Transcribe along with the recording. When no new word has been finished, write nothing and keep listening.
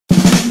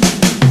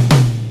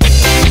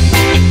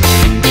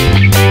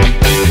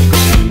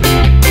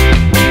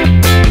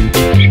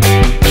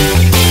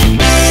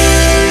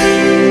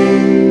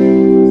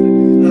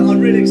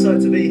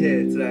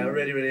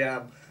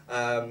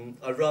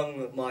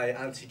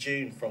Auntie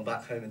June from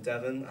back home in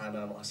Devon, and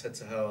I said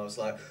to her, I was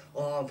like,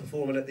 oh, I'm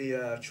performing at the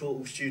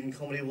Chortle Student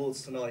Comedy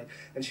Awards tonight,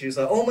 and she was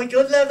like, oh my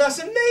god, Lev, that's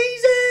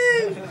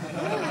amazing!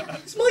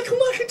 Is Michael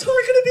McIntyre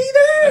going to be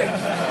there?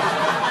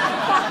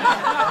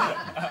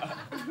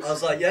 I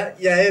was like, yeah,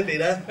 he'll be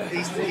there.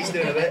 He's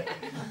doing a bit.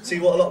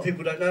 See, what a lot of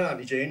people don't know,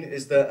 Auntie June,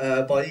 is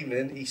that by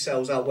evening he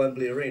sells out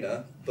Wembley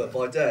Arena, but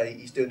by day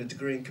he's doing a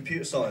degree in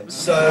computer science.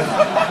 So,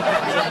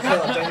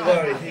 don't you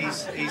worry,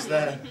 he's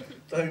there.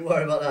 Don't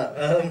worry about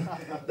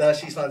that. No,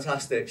 she's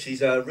fantastic.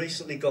 She's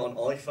recently got an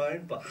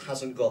iPhone, but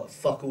hasn't got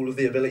fuck all of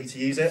the ability to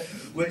use it,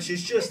 which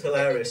is just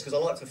hilarious, because I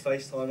like to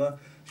FaceTime her.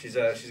 She's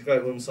a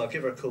great woman, so I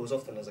give her a call as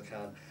often as I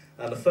can.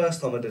 And the first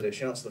time I did it,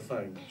 she answered the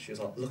phone. She was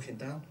like, looking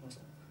down. I was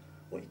like,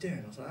 what are you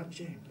doing? I was like,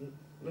 Auntie June,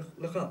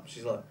 look up.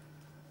 She's like,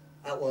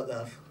 at what,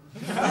 love?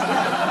 I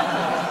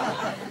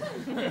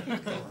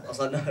was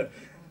like, no,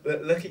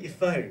 look at your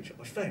phone. She went,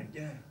 my phone?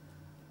 Yeah.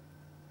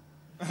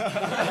 I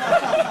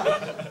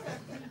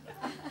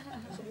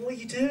was like, what are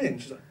you doing?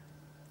 She's like,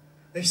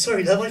 oh,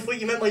 sorry, love, I thought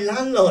you meant my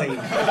landline.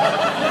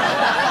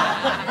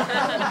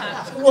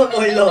 So what am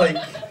I like?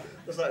 I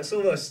was like, it's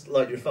almost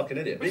like you're a fucking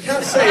idiot. But you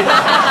can't say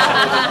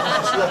that.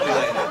 It's lovely,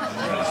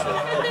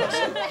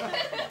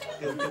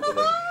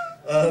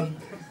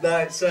 no,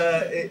 it's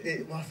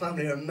my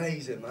family are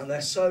amazing, man.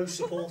 They're so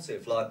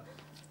supportive. Like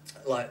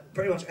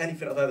pretty much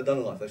anything I've ever done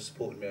in life, they've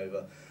supported me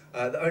over.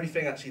 The only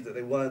thing actually that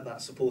they weren't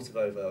that supportive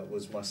over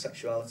was my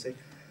sexuality.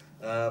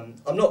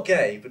 I'm not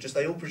gay, but just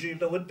they all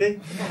presumed I would be.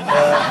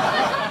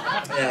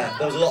 Yeah,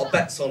 there was a lot of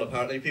bets on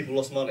apparently. People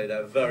lost money. They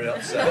were very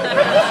upset.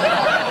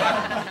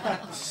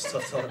 It's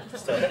tough time.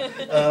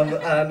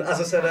 And as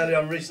I said earlier,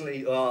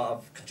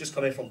 I've just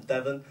come here from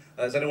Devon.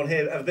 Has anyone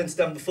here ever been to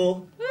Devon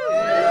before?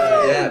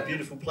 Yeah,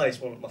 beautiful place.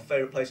 One of my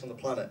favourite places on the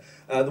planet.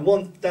 The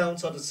one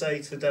downside I'd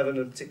say to Devon,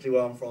 and particularly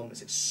where I'm from,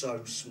 is it's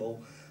so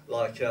small.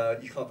 Like,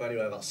 you can't go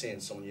anywhere without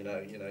seeing someone you know.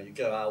 You know, you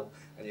go out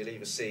and you'll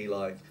either see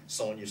like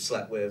someone you've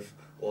slept with,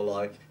 or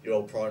like your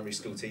old primary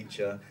school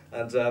teacher,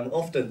 and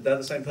often they're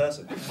the same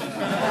person.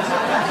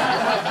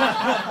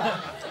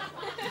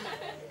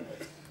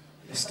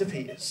 Mr.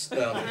 Peters.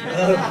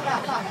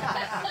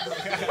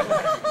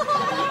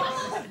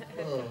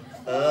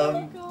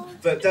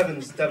 But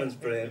Devon's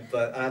brilliant.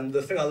 And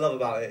the thing I love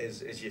about it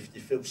is you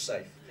feel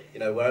safe. You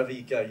know, wherever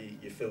you go,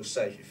 you feel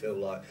safe. You feel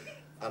like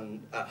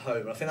at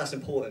home. And I think that's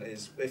important.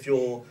 Is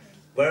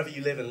wherever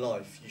you live in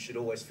life, you should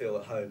always feel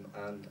at home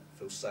and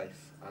feel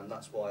safe. And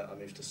that's why I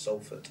moved to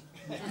Salford.